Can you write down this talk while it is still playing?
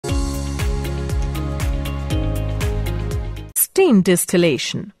steam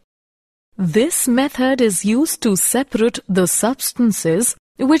distillation. This method is used to separate the substances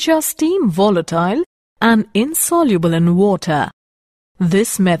which are steam volatile and insoluble in water.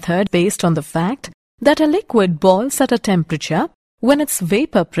 This method based on the fact that a liquid boils at a temperature when its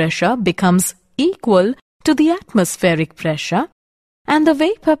vapor pressure becomes equal to the atmospheric pressure, and the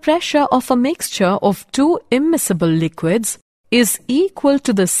vapor pressure of a mixture of two immiscible liquids is equal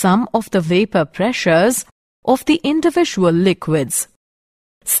to the sum of the vapor pressures of the individual liquids.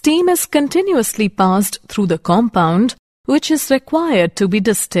 Steam is continuously passed through the compound which is required to be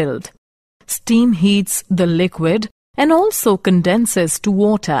distilled. Steam heats the liquid and also condenses to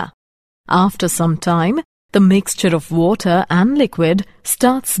water. After some time, the mixture of water and liquid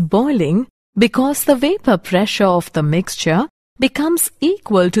starts boiling because the vapor pressure of the mixture becomes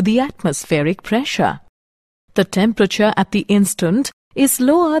equal to the atmospheric pressure. The temperature at the instant is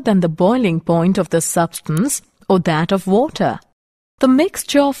lower than the boiling point of the substance or that of water. The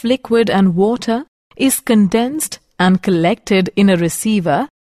mixture of liquid and water is condensed and collected in a receiver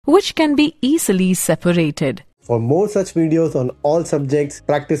which can be easily separated. For more such videos on all subjects,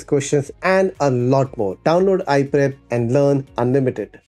 practice questions and a lot more, download iPrep and learn unlimited.